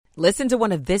Listen to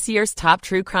one of this year's top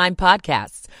true crime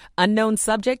podcasts. Unknown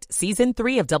Subject, Season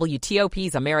 3 of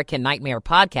WTOP's American Nightmare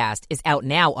podcast is out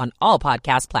now on all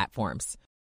podcast platforms.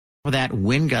 For that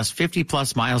wind gust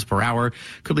 50-plus miles per hour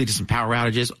could lead to some power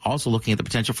outages. Also looking at the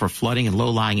potential for flooding in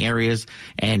low-lying areas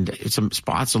and some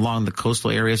spots along the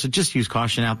coastal area. So just use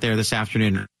caution out there this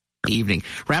afternoon. Evening.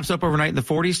 Wraps up overnight in the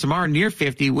 40s. Tomorrow near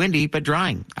 50, windy but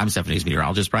drying. I'm 7 News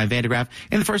meteorologist Brian Vandegraff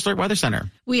in the First Alert Weather Center.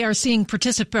 We are seeing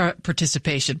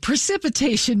precipitation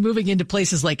moving into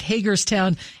places like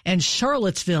Hagerstown and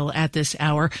Charlottesville at this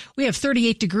hour. We have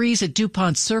 38 degrees at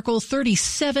DuPont Circle,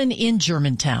 37 in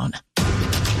Germantown.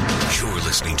 You're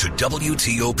listening to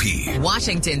WTOP,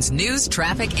 Washington's news,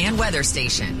 traffic, and weather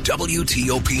station.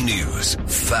 WTOP News.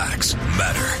 Facts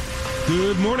matter.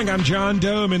 Good morning, I'm John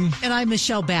Doman. And I'm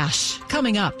Michelle Bash.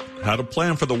 Coming up. How to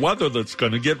plan for the weather that's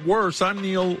going to get worse. I'm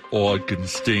Neil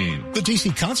Augenstein. The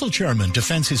D.C. Council Chairman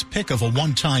defends his pick of a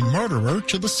one-time murderer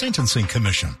to the Sentencing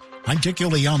Commission. I'm Dick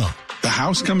Iuliano. The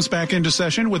House comes back into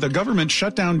session with a government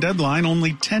shutdown deadline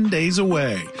only 10 days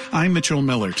away. I'm Mitchell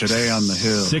Miller, today on the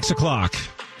Hill. 6 o'clock.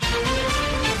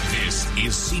 This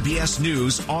is CBS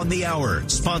News on the Hour,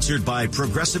 sponsored by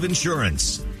Progressive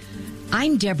Insurance.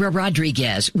 I'm Deborah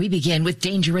Rodriguez. We begin with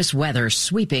dangerous weather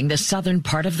sweeping the southern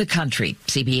part of the country.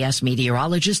 CBS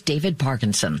meteorologist David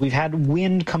Parkinson. We've had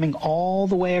wind coming all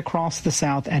the way across the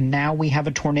south, and now we have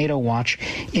a tornado watch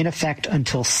in effect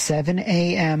until 7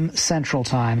 a.m. Central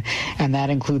Time, and that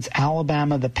includes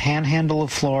Alabama, the Panhandle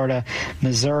of Florida,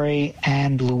 Missouri,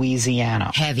 and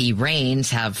Louisiana. Heavy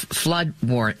rains have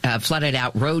flooded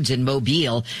out roads in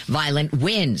Mobile. Violent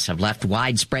winds have left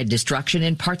widespread destruction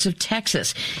in parts of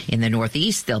Texas. In the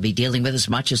Northeast, they'll be dealing with as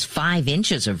much as 5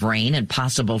 inches of rain and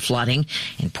possible flooding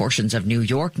in portions of New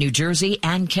York, New Jersey,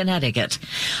 and Connecticut.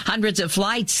 Hundreds of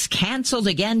flights canceled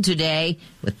again today,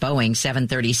 with Boeing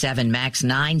 737 MAX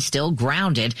 9 still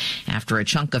grounded after a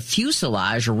chunk of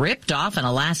fuselage ripped off an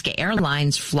Alaska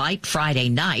Airlines flight Friday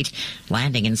night,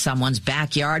 landing in someone's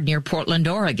backyard near Portland,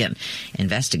 Oregon.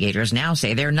 Investigators now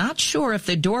say they're not sure if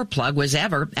the door plug was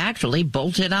ever actually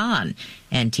bolted on.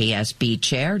 NTSB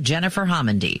Chair Jennifer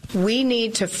Homendy. We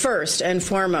need to first and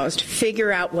foremost figure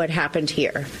out what happened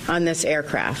here on this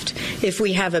aircraft. If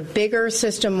we have a bigger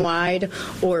system-wide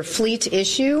or fleet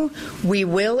issue, we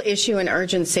will issue an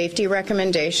urgent safety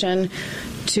recommendation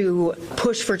to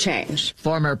push for change.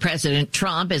 Former President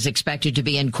Trump is expected to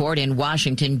be in court in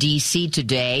Washington, D.C.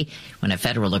 today when a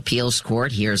federal appeals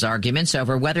court hears arguments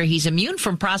over whether he's immune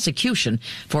from prosecution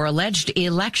for alleged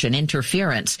election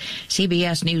interference.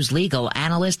 CBS News legal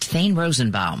analyst Thane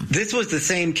Rosenbaum. This was the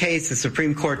same case the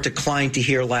Supreme Court declined to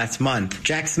hear last month.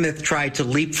 Jack Smith tried to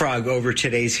leapfrog over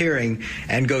today's hearing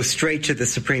and go straight to the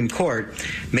Supreme Court,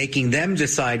 making them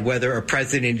decide whether a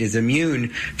president is immune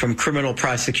from criminal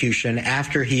prosecution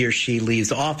after he or she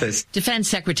leaves office. Defense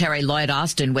Secretary Lloyd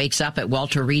Austin wakes up at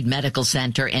Walter Reed Medical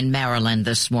Center in Maryland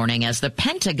this morning as the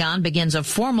Pentagon begins a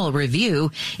formal review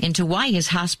into why his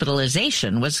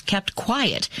hospitalization was kept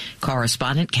quiet.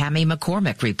 Correspondent Cammie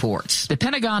McCormick reports. The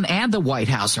Pentagon and the White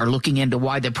House are looking into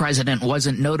why the president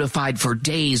wasn't notified for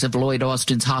days of Lloyd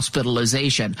Austin's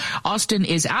hospitalization. Austin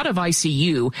is out of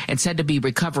ICU and said to be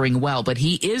recovering well, but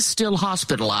he is still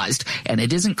hospitalized, and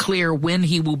it isn't clear when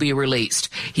he will be released.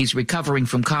 He's recovering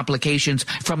from complications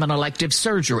from an elective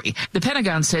surgery. The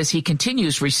Pentagon says he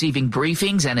continues receiving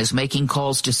briefings and is making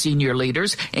calls to senior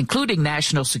leaders, including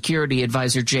National Security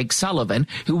Advisor Jake Sullivan,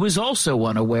 who was also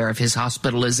unaware of his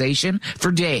hospitalization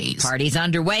for days. Parties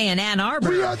underway in Ann Arbor.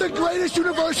 We are the greatest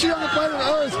university on the planet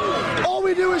Earth. All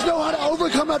we do is know how to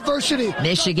overcome adversity.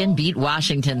 Michigan beat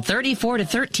Washington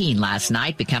 34-13 last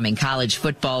night, becoming college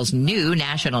football's new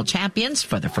national champions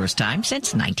for the first time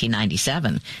since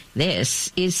 1997.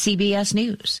 This is CBS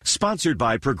News. Sponsored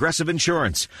by Progressive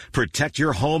Insurance. Protect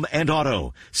your home and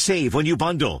auto. Save when you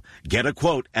bundle. Get a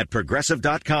quote at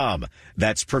Progressive.com.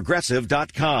 That's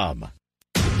Progressive.com.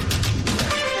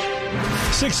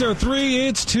 6:03,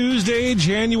 it's Tuesday,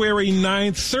 January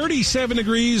 9th, 37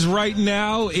 degrees right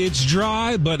now. It's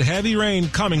dry, but heavy rain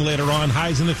coming later on,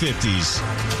 highs in the 50s.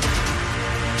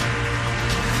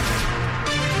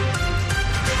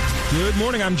 Good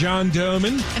morning, I'm John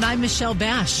Doman. And I'm Michelle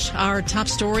Bash. Our top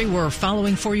story we're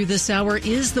following for you this hour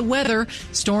is the weather.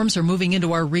 Storms are moving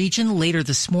into our region later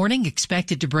this morning,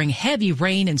 expected to bring heavy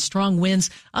rain and strong winds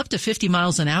up to 50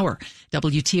 miles an hour.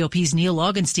 WTOP's Neil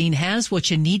Augenstein has what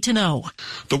you need to know.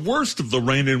 The worst of the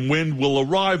rain and wind will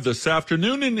arrive this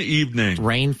afternoon and evening.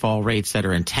 Rainfall rates that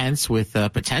are intense with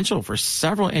potential for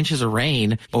several inches of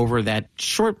rain over that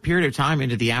short period of time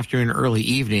into the afternoon, early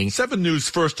evening. 7 News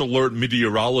First Alert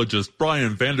meteorologist meteorologist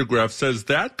Brian Vandergraff says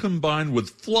that combined with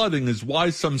flooding is why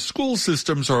some school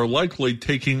systems are likely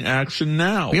taking action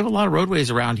now. We have a lot of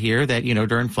roadways around here that,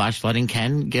 during flash flooding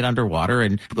can get underwater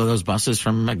and those buses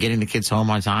from getting the kids home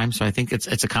on time. So I think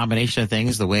it's a combination of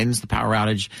things, the winds, the power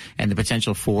outage, and the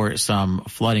potential for some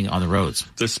flooding on the roads.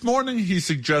 This morning, he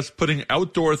suggests putting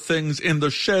outdoor things in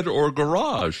the shed or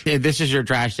garage. This is your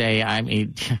trash day. I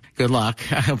mean, good luck.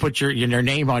 Put your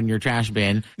name on your trash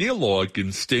bin. Neil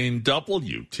Augenstein,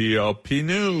 WTOP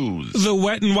News. The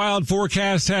wet and wild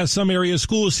forecast has some area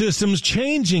school systems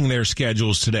changing their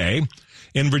schedules today.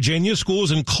 In Virginia,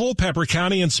 schools in Culpeper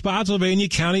County and Spotsylvania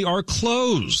County are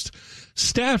closed.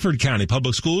 Stafford County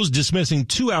Public Schools dismissing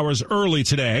 2 hours early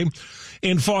today.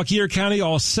 In Fauquier County,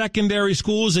 all secondary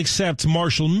schools except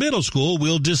Marshall Middle School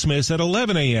will dismiss at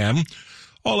 11 a.m.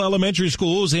 All elementary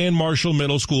schools and Marshall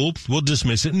Middle School will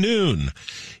dismiss at noon.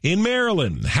 In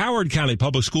Maryland, Howard County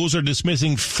Public Schools are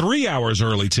dismissing 3 hours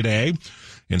early today.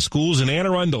 And schools in Anne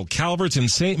Arundel, Calvert, and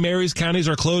St. Mary's counties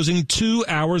are closing 2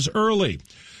 hours early.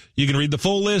 You can read the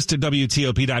full list at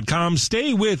WTOP.com.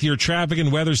 Stay with your traffic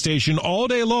and weather station all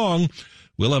day long.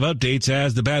 We'll have updates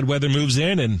as the bad weather moves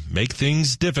in and make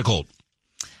things difficult.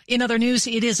 In other news,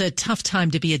 it is a tough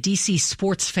time to be a D.C.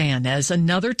 sports fan as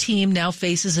another team now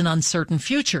faces an uncertain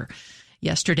future.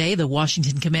 Yesterday, the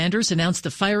Washington Commanders announced the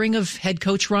firing of head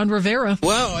coach Ron Rivera.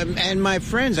 Well, and my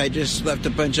friends, I just left a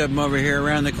bunch of them over here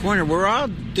around the corner. We're all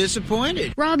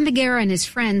disappointed. Rob Nogueira and his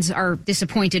friends are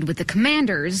disappointed with the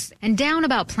Commanders and down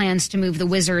about plans to move the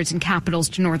Wizards and Capitals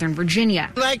to Northern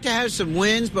Virginia. We'd like to have some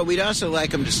wins, but we'd also like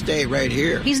them to stay right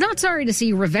here. He's not sorry to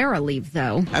see Rivera leave,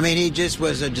 though. I mean, he just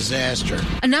was a disaster.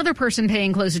 Another person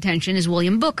paying close attention is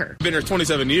William Booker. Been here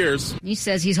 27 years. He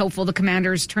says he's hopeful the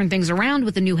Commanders turn things around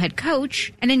with a new head coach.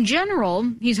 And in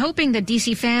general, he's hoping that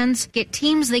D.C. fans get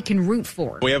teams they can root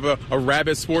for. We have a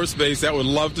rabid sports base that would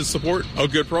love to support a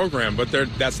good program, but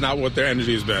that's not what their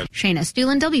energy has been. Shayna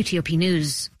Stulen, WTOP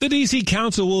News. The D.C.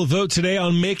 Council will vote today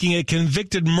on making a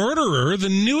convicted murderer the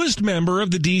newest member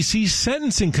of the D.C.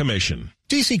 Sentencing Commission.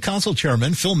 D.C. Council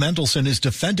Chairman Phil Mendelson is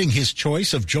defending his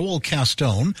choice of Joel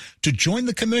Castone to join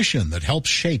the commission that helps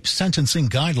shape sentencing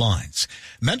guidelines.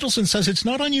 Mendelson says it's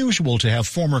not unusual to have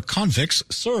former convicts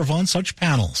serve on such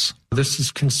panels. This is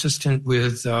consistent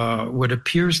with what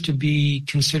appears to be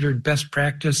considered best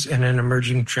practice and an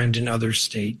emerging trend in other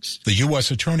states. The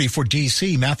U.S. Attorney for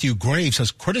D.C., Matthew Graves,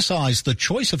 has criticized the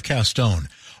choice of Castone,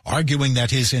 arguing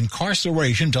that his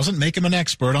incarceration doesn't make him an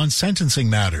expert on sentencing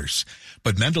matters.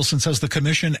 But Mendelson says the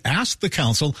commission asked the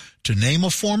council to name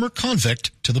a former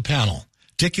convict to the panel.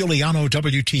 Dick Iuliano,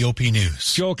 WTOP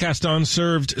News. Joel Castone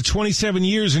served 27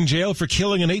 years in jail for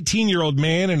killing an 18-year-old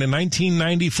man in a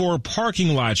 1994 parking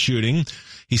lot shooting.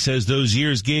 He says those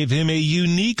years gave him a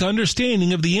unique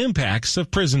understanding of the impacts of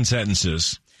prison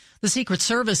sentences. The Secret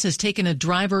Service has taken a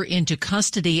driver into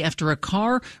custody after a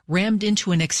car rammed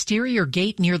into an exterior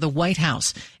gate near the White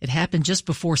House. It happened just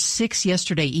before 6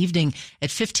 yesterday evening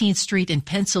at 15th Street and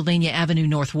Pennsylvania Avenue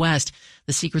Northwest.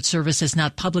 The Secret Service has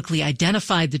not publicly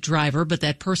identified the driver, but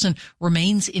that person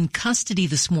remains in custody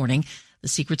this morning. The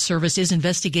Secret Service is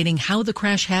investigating how the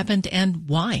crash happened and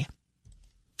why.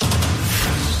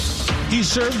 He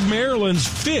served Maryland's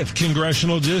 5th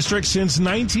congressional district since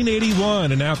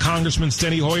 1981, and now Congressman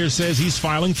Steny Hoyer says he's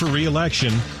filing for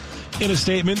re-election. In a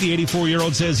statement, the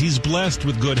 84-year-old says he's blessed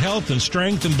with good health and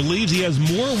strength and believes he has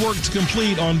more work to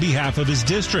complete on behalf of his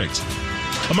district.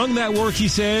 Among that work, he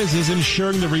says, is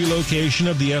ensuring the relocation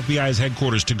of the FBI's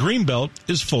headquarters to Greenbelt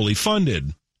is fully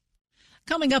funded.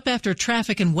 Coming up after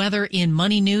traffic and weather in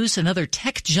Money News, another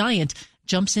tech giant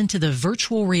jumps into the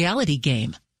virtual reality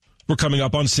game. We're coming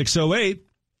up on 6:08.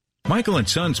 Michael &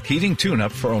 Son's heating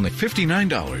tune-up for only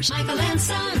 $59. Michael &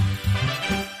 Son.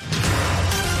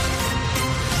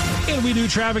 And we do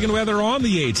traffic and weather on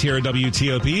the 8s here at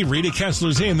WTOP. Rita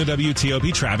Kessler's in the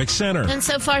WTOP Traffic Center. And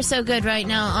so far, so good right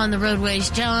now on the roadways.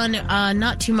 John,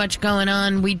 not too much going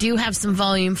on. We do have some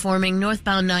volume forming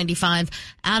northbound 95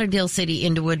 out of Dale City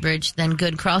into Woodbridge, then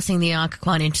good crossing the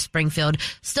Occoquan into Springfield.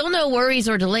 Still no worries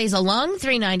or delays along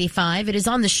 395. It is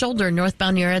on the shoulder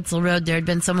northbound near Edsel Road. There had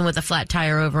been someone with a flat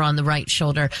tire over on the right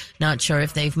shoulder. Not sure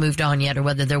if they've moved on yet or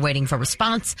whether they're waiting for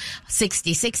response.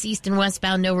 66 east and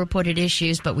westbound, no reported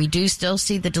issues, but we do do still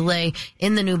see the delay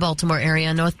in the New Baltimore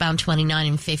area, northbound 29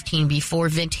 and 15 before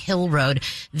Vint Hill Road.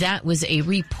 That was a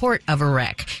report of a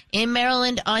wreck. In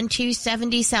Maryland on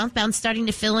 270 southbound starting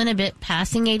to fill in a bit,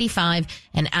 passing 85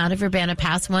 and out of Urbana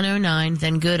past 109,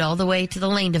 then good all the way to the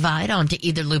lane divide onto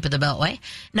either loop of the Beltway.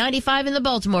 95 in the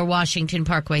Baltimore-Washington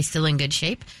Parkway still in good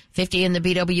shape. 50 in the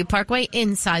BW Parkway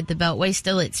inside the Beltway,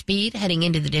 still at speed, heading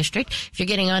into the district. If you're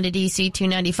getting onto DC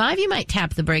 295, you might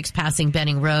tap the brakes passing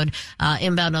Benning Road.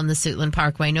 Inbound on the Suitland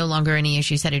Parkway, no longer any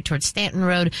issues headed towards Stanton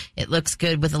Road. It looks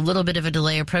good with a little bit of a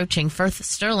delay approaching Firth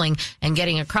Sterling and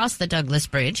getting across the Douglas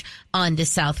Bridge onto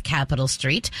South Capitol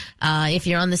Street. If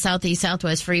you're on the Southeast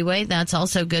Southwest Freeway, that's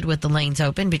also good with the lanes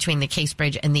open between the Case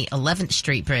Bridge and the 11th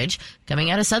Street Bridge.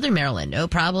 Coming out of Southern Maryland, no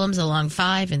problems along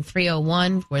 5 and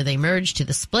 301 where they merge to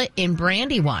the split in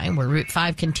Brandywine, where Route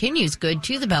 5 continues good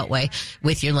to the Beltway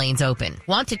with your lanes open.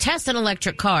 Want to test an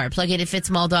electric car? Plug it at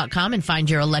fitzmall.com and find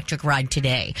your electric ride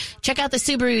today. Check out the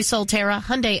Subaru Solterra,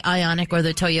 Hyundai Ioniq, or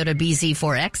the Toyota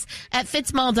BZ4X at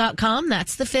fitzmall.com.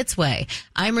 That's the Fitz way.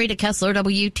 I'm Rita Kessler,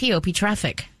 WTOP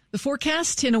Traffic. The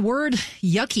forecast, in a word,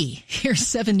 yucky. Here's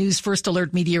 7 News First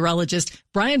Alert meteorologist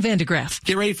Brian Vandegraff.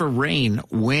 Get ready for rain,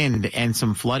 wind, and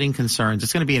some flooding concerns.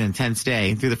 It's going to be an intense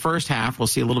day. Through the first half, we'll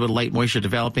see a little bit of late moisture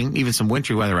developing, even some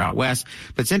wintry weather out west.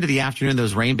 But it's into the afternoon,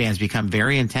 those rain bands become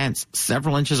very intense.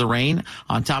 Several inches of rain.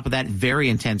 On top of that, very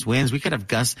intense winds. We could have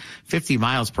gusts 50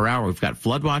 miles per hour. We've got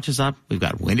flood watches up. We've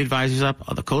got wind advisories up.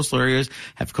 All the coastal areas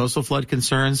have coastal flood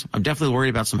concerns. I'm definitely worried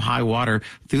about some high water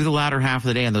through the latter half of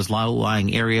the day in those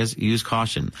low-lying areas. Use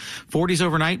caution. 40s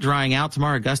overnight, drying out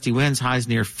tomorrow. Gusty winds, highs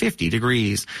near 50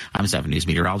 degrees. I'm 7 News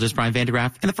meteorologist Brian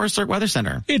Vandegraff in the First Alert Weather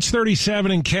Center. It's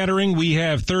 37 in Kettering. We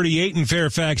have 38 in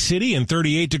Fairfax City and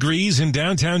 38 degrees in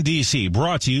downtown D.C.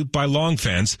 Brought to you by Long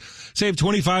Fence. Save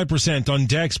 25% on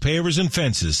decks, pavers, and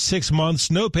fences. 6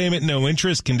 months, no payment, no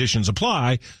interest. Conditions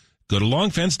apply. Go to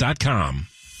longfence.com.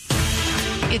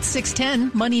 It's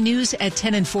 6:10. Money news at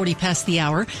 10 and 40 past the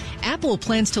hour. Apple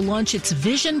plans to launch its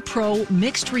Vision Pro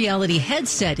mixed reality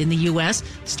headset in the U.S.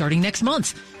 starting next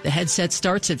month. The headset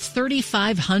starts at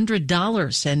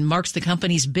 $3,500 and marks the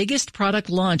company's biggest product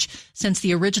launch since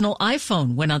the original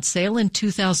iPhone went on sale in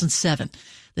 2007.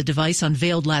 The device,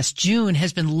 unveiled last June,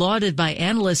 has been lauded by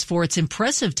analysts for its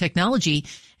impressive technology,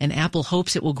 and Apple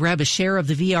hopes it will grab a share of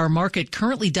the VR market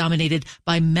currently dominated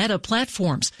by Meta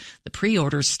platforms. The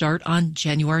pre-orders start on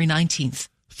January 19th.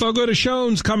 Fogo de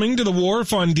Chão's coming to the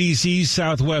wharf on D.C.'s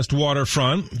southwest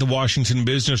waterfront. The Washington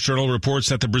Business Journal reports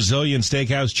that the Brazilian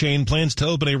steakhouse chain plans to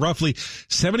open a roughly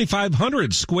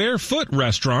 7,500 square foot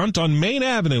restaurant on Main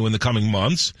Avenue in the coming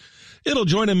months. It'll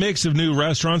join a mix of new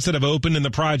restaurants that have opened in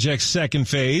the project's second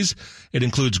phase. It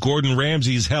includes Gordon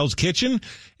Ramsay's Hell's Kitchen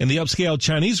and the upscale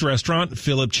Chinese restaurant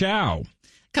Philip Chow.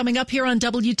 Coming up here on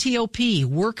WTOP,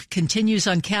 work continues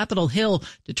on Capitol Hill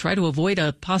to try to avoid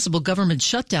a possible government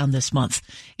shutdown this month.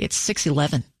 It's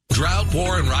 6:11. Drought,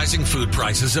 war, and rising food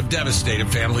prices have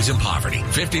devastated families in poverty.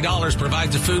 $50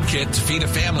 provides a food kit to feed a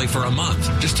family for a month.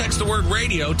 Just text the word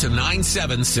radio to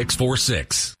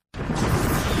 97646.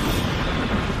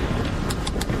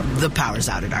 The power's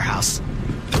out at our house.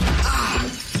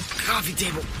 Coffee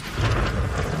table.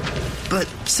 But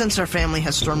since our family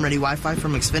has storm-ready Wi-Fi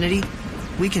from Xfinity,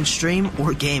 we can stream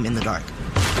or game in the dark.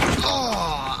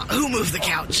 Oh, who moved the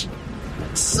couch?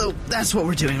 So that's what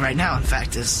we're doing right now, in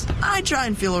fact, is I try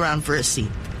and feel around for a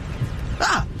seat.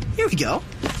 Here we go.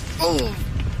 Oh,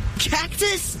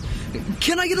 cactus?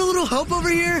 Can I get a little help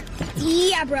over here?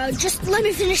 Yeah, bro. Just let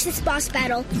me finish this boss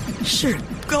battle. Sure,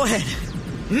 go ahead.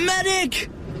 Medic!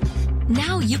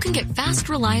 Now you can get fast,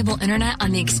 reliable internet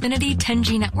on the Xfinity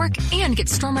 10G network and get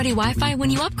storm-ready Wi-Fi when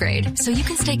you upgrade, so you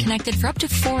can stay connected for up to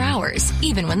 4 hours,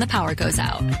 even when the power goes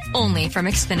out. Only from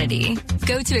Xfinity.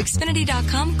 Go to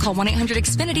Xfinity.com, call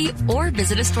 1-800-XFINITY, or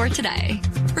visit a store today.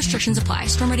 Restrictions apply.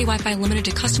 Storm-ready Wi-Fi limited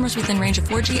to customers within range of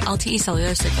 4G LTE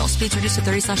cellular signal. Speeds reduced to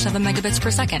 30/7 megabits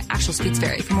per second. Actual speeds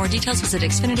vary. For more details, visit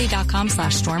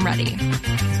Xfinity.com/stormready.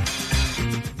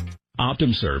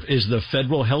 OptumServe is the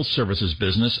federal health services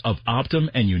business of Optum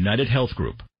and United Health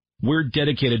Group. We're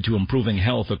dedicated to improving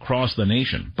health across the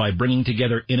nation by bringing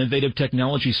together innovative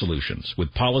technology solutions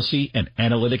with policy and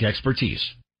analytic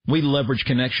expertise. We leverage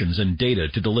connections and data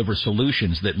to deliver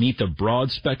solutions that meet the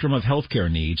broad spectrum of healthcare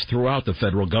needs throughout the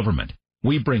federal government.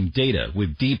 We bring data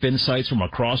with deep insights from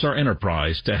across our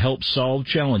enterprise to help solve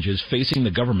challenges facing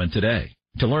the government today.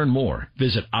 To learn more,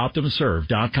 visit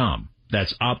OptumServe.com.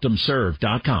 That's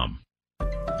OptumServe.com.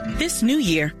 This new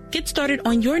year, get started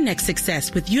on your next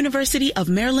success with University of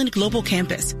Maryland Global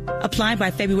Campus. Apply by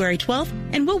February 12th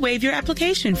and we'll waive your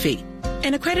application fee.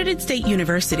 An accredited state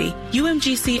university,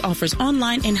 UMGC offers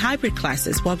online and hybrid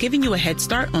classes while giving you a head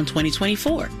start on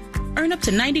 2024. Earn up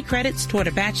to 90 credits toward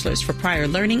a bachelor's for prior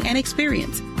learning and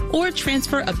experience, or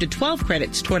transfer up to 12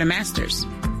 credits toward a master's.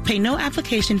 Pay no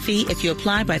application fee if you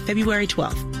apply by February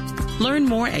 12th. Learn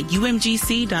more at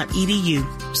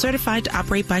umgc.edu. Certified to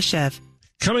operate by Chev.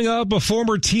 Coming up, a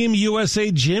former Team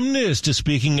USA gymnast is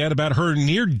speaking out about her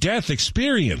near-death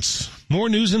experience. More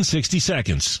news in 60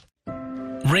 seconds.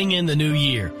 Ring in the new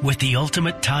year with the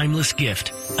ultimate timeless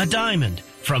gift, a diamond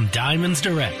from Diamonds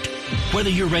Direct.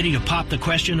 Whether you're ready to pop the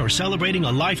question or celebrating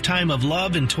a lifetime of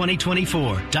love in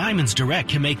 2024, Diamonds Direct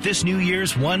can make this New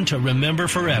Year's one to remember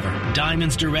forever.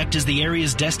 Diamonds Direct is the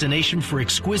area's destination for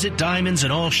exquisite diamonds in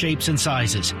all shapes and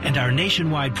sizes, and our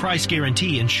nationwide price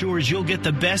guarantee ensures you'll get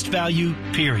the best value,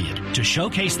 period. To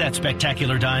showcase that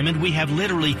spectacular diamond, we have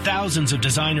literally thousands of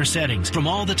designer settings from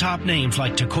all the top names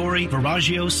like Tacori,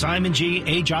 Verragio, Simon G,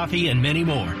 A. Jaffe, and many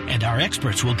more. And our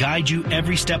experts will guide you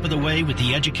every step of the way with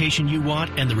the education you want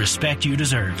and the respect you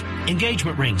deserve.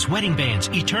 Engagement rings, wedding bands,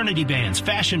 eternity bands,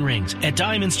 fashion rings. At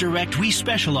Diamonds Direct, we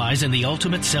specialize in the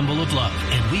ultimate symbol of love,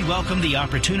 and we welcome the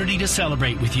opportunity to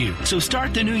celebrate with you. So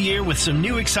start the new year with some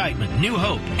new excitement, new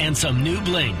hope, and some new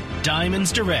bling.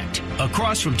 Diamonds Direct,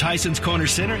 across from Tyson's Corner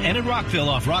Center and in Rockville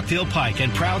off Rockville Pike,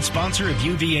 and proud sponsor of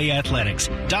UVA Athletics.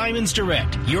 Diamonds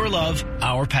Direct, your love,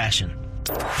 our passion.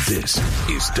 This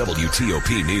is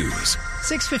WTOP News.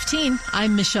 6:15,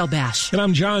 I'm Michelle Bash. And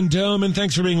I'm John Dome, and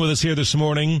thanks for being with us here this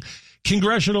morning.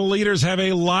 Congressional leaders have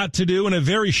a lot to do in a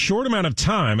very short amount of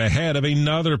time ahead of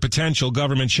another potential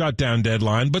government shutdown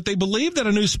deadline, but they believe that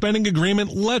a new spending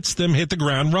agreement lets them hit the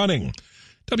ground running.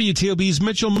 WTOP's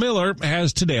Mitchell Miller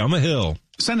has Today on the Hill.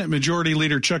 Senate Majority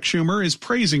Leader Chuck Schumer is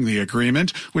praising the agreement,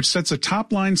 which sets a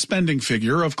top-line spending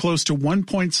figure of close to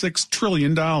 $1.6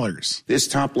 trillion. This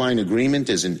top-line agreement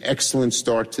is an excellent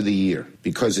start to the year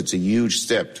because it's a huge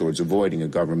step towards avoiding a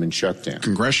government shutdown.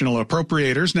 Congressional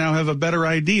appropriators now have a better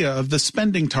idea of the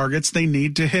spending targets they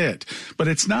need to hit, but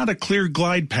it's not a clear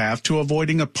glide path to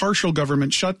avoiding a partial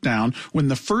government shutdown when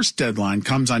the first deadline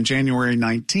comes on January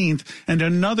 19th and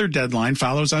another deadline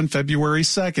follows on February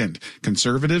 2nd.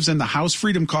 Conservatives in the House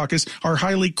Freedom Caucus are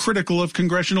highly critical of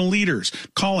congressional leaders,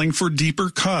 calling for deeper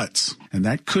cuts. And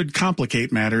that could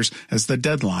complicate matters as the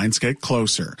deadlines get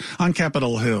closer. On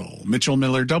Capitol Hill, Mitchell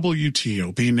Miller,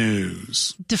 WTOP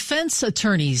News. Defense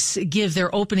attorneys give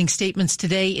their opening statements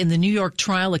today in the New York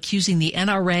trial accusing the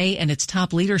NRA and its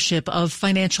top leadership of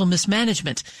financial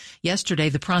mismanagement. Yesterday,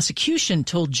 the prosecution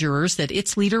told jurors that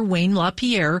its leader, Wayne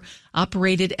LaPierre,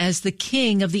 operated as the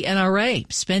king of the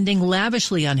NRA, spending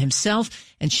lavishly on himself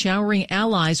and showering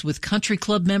allies with country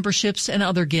club memberships and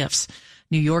other gifts.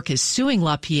 New York is suing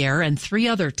LaPierre and 3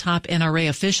 other top NRA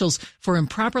officials for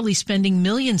improperly spending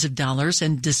millions of dollars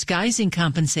and disguising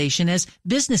compensation as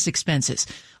business expenses.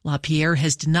 LaPierre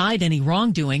has denied any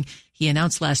wrongdoing. He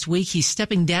announced last week he's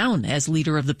stepping down as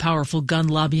leader of the powerful gun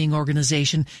lobbying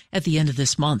organization at the end of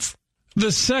this month.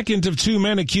 The second of 2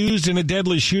 men accused in a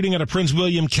deadly shooting at a Prince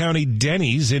William County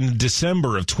Denny's in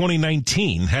December of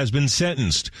 2019 has been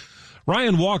sentenced.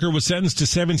 Ryan Walker was sentenced to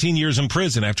 17 years in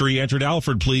prison after he entered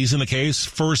Alford pleas in the case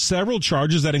for several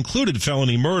charges that included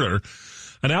felony murder.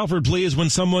 An Alford plea is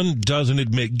when someone doesn't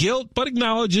admit guilt but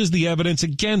acknowledges the evidence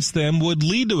against them would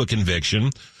lead to a conviction.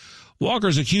 Walker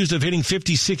is accused of hitting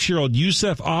 56-year-old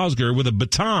Yusef Oscar with a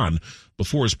baton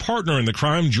before his partner in the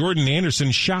crime, Jordan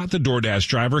Anderson, shot the DoorDash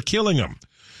driver, killing him.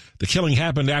 The killing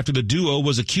happened after the duo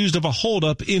was accused of a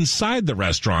holdup inside the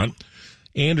restaurant.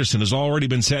 Anderson has already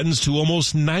been sentenced to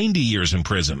almost 90 years in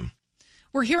prison.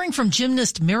 We're hearing from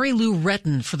gymnast Mary Lou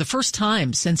Retton for the first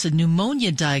time since a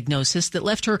pneumonia diagnosis that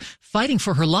left her fighting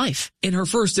for her life. In her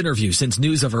first interview since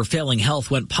news of her failing health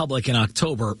went public in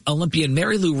October, Olympian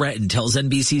Mary Lou Retton tells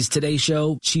NBC's Today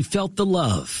Show she felt the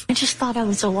love. I just thought I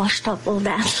was a washed-up old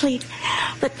athlete,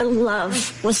 but the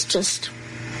love was just...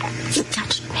 it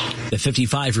touched me. The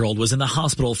 55-year-old was in the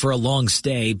hospital for a long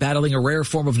stay, battling a rare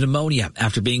form of pneumonia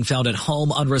after being found at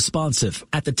home unresponsive.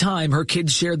 At the time, her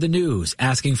kids shared the news,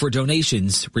 asking for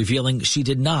donations, revealing she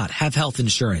did not have health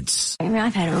insurance. I mean,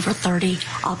 I've had over 30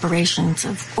 operations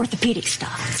of orthopedic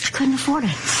stuff. I couldn't afford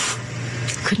it.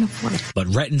 Couldn't afford it. But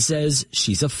Retton says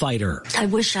she's a fighter. I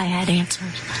wish I had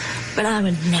answers, but I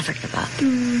would never give up.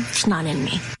 It's not in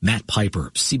me. Matt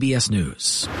Piper, CBS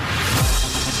News.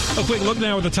 A quick look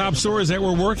now at the top stories that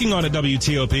we're working on at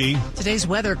WTOP. Today's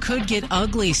weather could get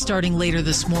ugly starting later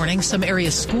this morning. Some area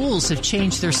schools have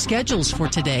changed their schedules for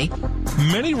today.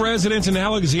 Many residents in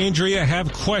Alexandria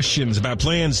have questions about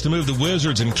plans to move the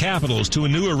Wizards and Capitals to a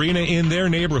new arena in their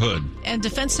neighborhood. And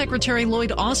Defense Secretary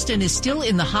Lloyd Austin is still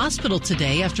in the hospital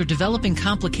today after developing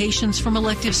complications from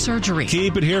elective surgery.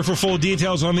 Keep it here for full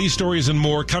details on these stories and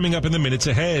more coming up in the minutes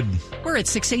ahead. We're at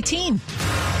 6:18.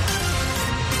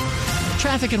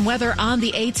 Traffic and weather on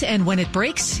the 8th, and when it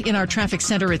breaks in our traffic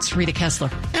center, it's Rita Kessler.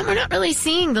 And we're not really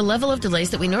seeing the level of delays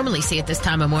that we normally see at this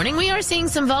time of morning. We are seeing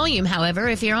some volume, however.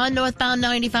 If you're on northbound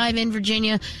 95 in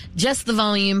Virginia, just the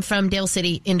volume from Dale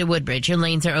City into Woodbridge. Your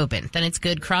lanes are open. Then it's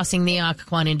good crossing the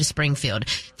Occoquan into Springfield.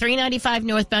 395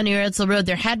 northbound near Edsel Road.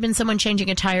 There had been someone changing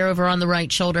a tire over on the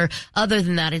right shoulder. Other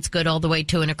than that, it's good all the way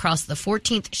to and across the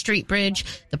 14th Street Bridge.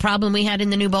 The problem we had in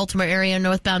the New Baltimore area,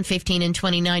 northbound 15 and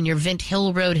 29, your Vint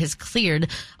Hill Road has cleared.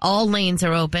 All lanes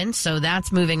are open, so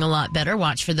that's moving a lot better.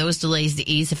 Watch for those delays to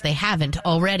ease if they haven't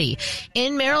already.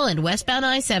 In Maryland, westbound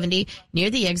I-70 near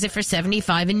the exit for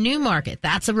 75 in Newmarket.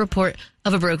 That's a report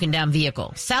of a broken down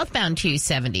vehicle. Southbound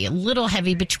 270, a little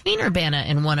heavy between Urbana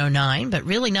and 109, but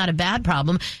really not a bad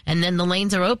problem. And then the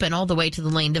lanes are open all the way to the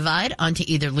lane divide onto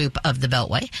either loop of the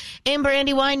Beltway. In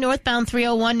Brandywine, northbound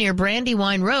 301 near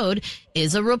Brandywine Road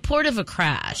is a report of a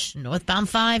crash. Northbound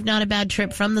 5, not a bad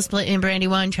trip from the split in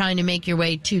Brandywine, trying to make your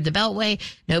way to the Beltway.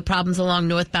 No problems along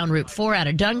northbound Route 4 out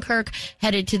of Dunkirk,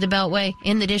 headed to the Beltway.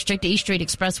 In the district, East Street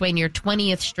Expressway near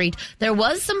 20th Street. There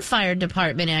was some fire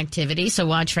department activity, so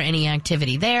watch for any activity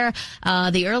there.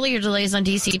 The earlier delays on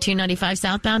DC 295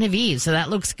 southbound have eased, so that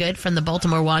looks good from the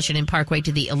Baltimore-Washington Parkway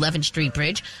to the 11th Street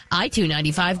Bridge.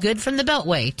 I-295 good from the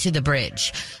Beltway to the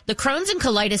bridge. The Crohn's and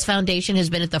Colitis Foundation has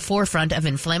been at the forefront of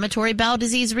inflammatory bowel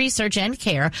disease research and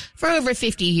care for over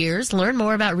 50 years. Learn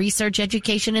more about research,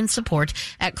 education, and support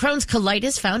at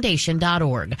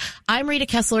Crohn'sColitisFoundation.org. I'm Rita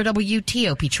Kessler,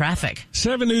 WTOP Traffic.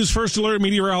 7 News First Alert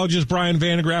meteorologist Brian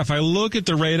Vandegraff. I look at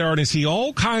the radar and I see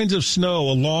all kinds of snow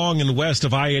along and west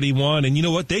of I-81, and you know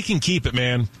what? They can keep it,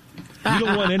 man. You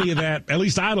don't want any of that. At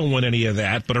least I don't want any of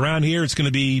that. But around here, it's going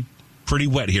to be pretty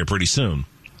wet here pretty soon.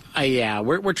 Yeah,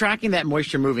 we're tracking that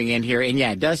moisture moving in here. And,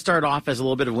 yeah, it does start off as a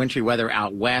little bit of wintry weather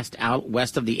out west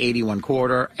of the 81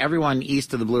 corridor. Everyone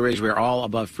east of the Blue Ridge, we're all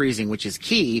above freezing, which is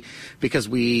key because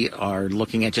we are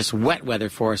looking at just wet weather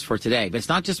for us for today. But it's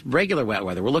not just regular wet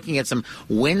weather. We're looking at some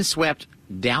windswept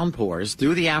downpours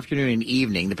through the afternoon and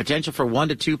evening, the potential for 1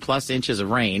 to 2 plus inches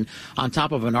of rain on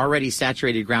top of an already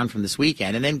saturated ground from this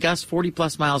weekend. And then gusts 40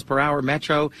 plus miles per hour,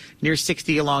 metro near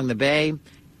 60 along the bay.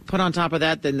 Put on top of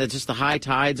that, then just the high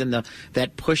tides and that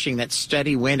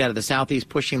steady wind out of the southeast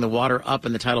pushing the water up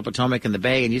in the tidal Potomac and the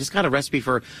bay, and you just got a recipe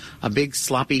for a big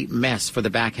sloppy mess for the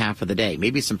back half of the day.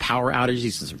 Maybe some power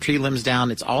outages and some tree limbs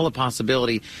down. It's all a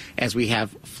possibility as we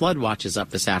have flood watches up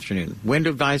this afternoon. Wind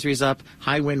advisories up,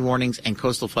 high wind warnings, and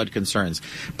coastal flood concerns.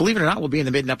 Believe it or not, we'll be in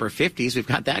the mid and upper 50s. We've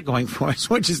got that going for us,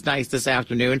 which is nice this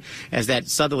afternoon as that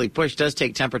southerly push does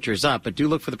take temperatures up, but do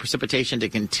look for the precipitation to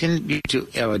continue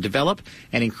to develop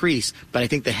and increase. But I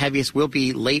think the heaviest will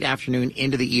be late afternoon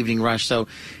into the evening rush. So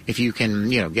if you can,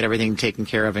 get everything taken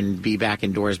care of and be back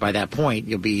indoors by that point,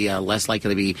 you'll be less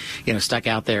likely to be, stuck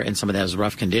out there in some of those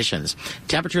rough conditions.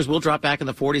 Temperatures will drop back in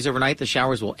the 40s overnight. The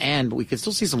showers will end, but we could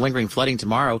still see some lingering flooding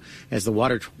tomorrow as the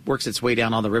water works its way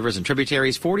down all the rivers and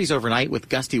tributaries. 40s overnight with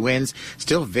gusty winds.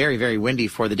 Still very, very windy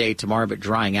for the day tomorrow, but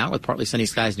drying out with partly sunny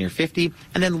skies near 50.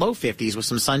 And then low 50s with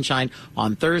some sunshine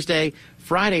on Thursday.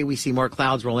 Friday, we see more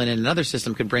clouds roll in, and another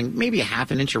system could bring maybe a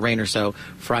half an inch of rain or so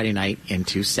Friday night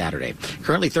into Saturday.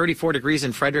 Currently 34 degrees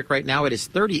in Frederick right now. It is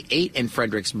 38 in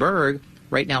Fredericksburg.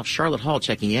 Right now, Charlotte Hall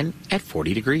checking in at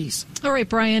 40 degrees. All right,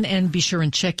 Brian, and be sure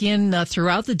and check in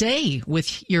throughout the day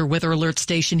with your weather alert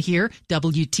station here,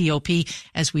 WTOP,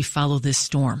 as we follow this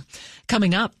storm.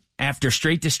 Coming up. After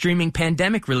straight-to-streaming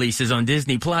pandemic releases on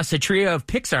Disney+, a trio of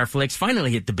Pixar flicks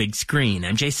finally hit the big screen.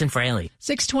 I'm Jason Fraley.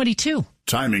 6:22.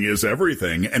 Timing is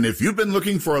everything, and if you've been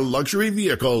looking for a luxury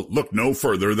vehicle, look no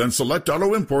further than Select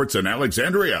Auto Imports in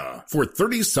Alexandria. For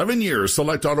 37 years,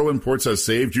 Select Auto Imports has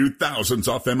saved you thousands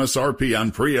off MSRP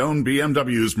on pre-owned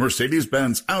BMWs,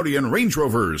 Mercedes-Benz, Audi, and Range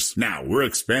Rovers. Now we're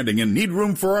expanding and need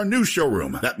room for our new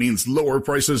showroom. That means lower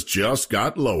prices just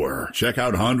got lower. Check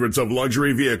out hundreds of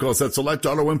luxury vehicles at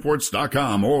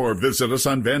SelectAutoImports.com or visit us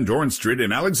on Van Dorn Street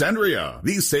in Alexandria.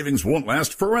 These savings won't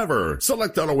last forever.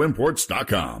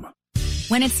 SelectAutoImports.com.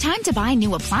 When it's time to buy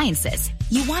new appliances,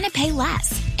 you want to pay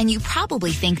less, and you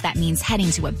probably think that means heading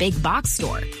to a big box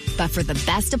store. But for the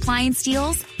best appliance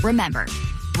deals, remember,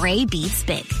 Bray beats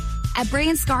big. At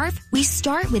Bray & Scarf, we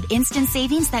start with instant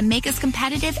savings that make us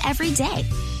competitive every day.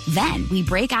 Then we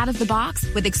break out of the box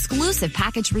with exclusive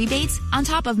package rebates on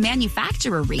top of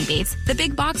manufacturer rebates the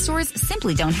big box stores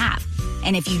simply don't have.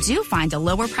 And if you do find a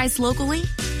lower price locally,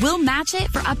 we'll match it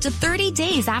for up to 30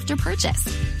 days after purchase.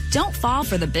 Don't fall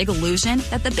for the big illusion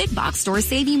that the big box stores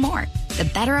save you more. The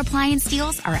better appliance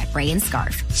deals are at Bray &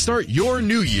 Scarf. Start your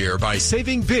new year by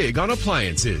saving big on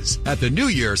appliances at the New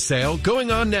Year sale going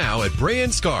on now at Bray &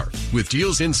 Scarf. With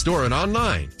deals in-store and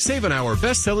online, save on our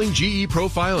best-selling GE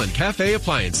Profile and Cafe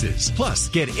appliances. Plus,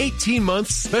 get 18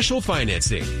 months special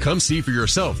financing. Come see for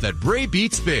yourself that Bray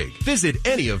beats big. Visit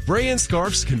any of Bray &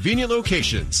 Scarf's convenient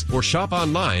locations or shop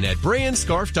online at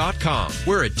brayandscarf.com,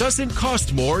 where it doesn't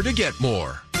cost more to get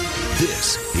more.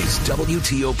 This is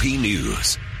WTOP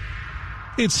News.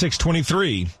 It's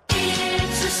 6:23.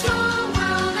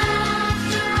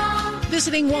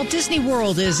 Visiting Walt Disney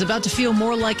World is about to feel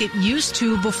more like it used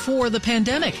to before the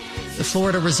pandemic. The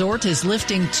Florida resort is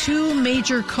lifting 2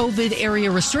 major COVID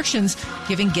area restrictions,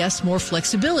 giving guests more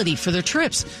flexibility for their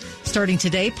trips. Starting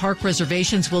today, park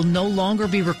reservations will no longer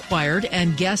be required,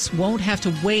 and guests won't have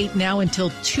to wait now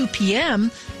until 2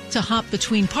 p.m. to hop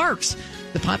between parks.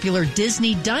 The popular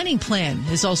Disney dining plan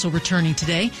is also returning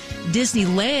today.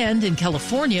 Disneyland in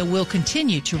California will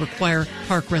continue to require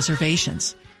park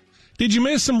reservations. Did you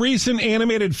miss some recent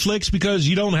animated flicks because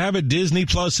you don't have a Disney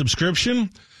Plus subscription?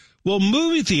 Well,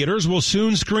 movie theaters will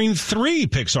soon screen 3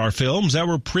 Pixar films that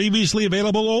were previously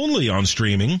available only on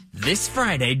streaming. This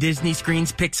Friday, Disney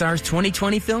screens Pixar's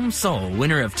 2020 film Soul,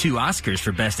 winner of 2 Oscars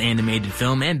for Best Animated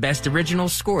Film and Best Original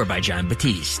Score by John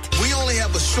Batiste. We only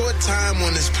have a short time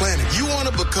on this planet. You want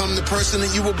to become the person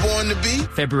that you were born to be?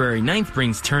 February 9th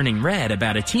brings Turning Red,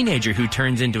 about a teenager who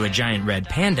turns into a giant red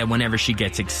panda whenever she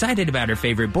gets excited about her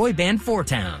favorite boy band, Four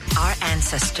Town. Our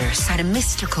ancestors had a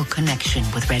mystical connection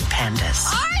with red pandas.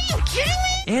 Are you kidding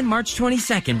me? And March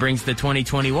 22nd brings the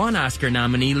 2021 Oscar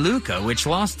nominee Luca, which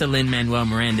lost to Lin-Manuel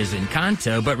Miranda's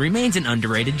Encanto, but remains an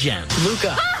underrated gem.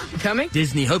 Luca, coming?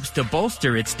 Disney hopes to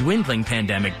bolster its dwindling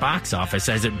pandemic box office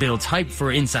as it builds hype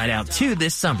for Inside Out 2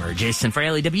 this summer. Jason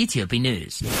Fraley, WTOP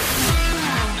News.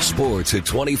 Sports at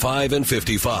 25 and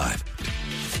 55.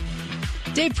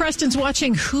 Dave Preston's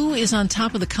watching who is on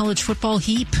top of the college football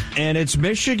heap. And it's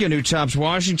Michigan who tops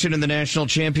Washington in the national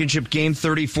championship game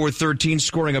 34-13,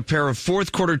 scoring a pair of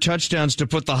fourth-quarter touchdowns to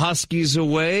put the Huskies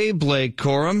away. Blake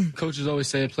Corum. Coaches always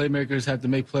say playmakers have to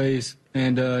make plays,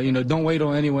 and, don't wait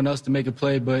on anyone else to make a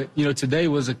play. But, today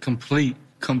was a complete,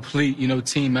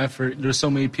 team effort. There's so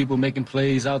many people making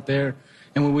plays out there,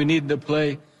 and when we needed to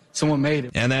play, someone made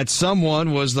it. And that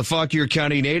someone was the Fauquier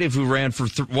County native who ran for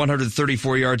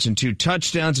 134 yards and 2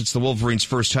 touchdowns. It's the Wolverines'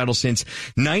 first title since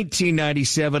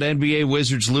 1997. NBA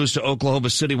Wizards lose to Oklahoma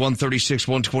City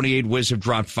 136-128. Wiz have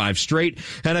dropped 5 straight.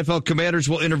 NFL Commanders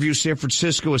will interview San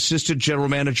Francisco Assistant General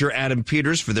Manager Adam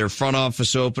Peters for their front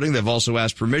office opening. They've also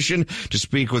asked permission to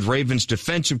speak with Ravens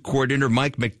defensive coordinator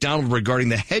Mike McDonald regarding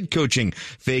the head coaching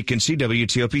vacancy.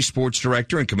 WTOP Sports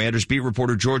Director and Commanders beat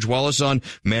reporter George Wallace on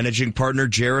managing partner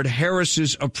Jared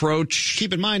Harris's approach.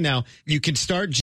 Keep in mind now, you can start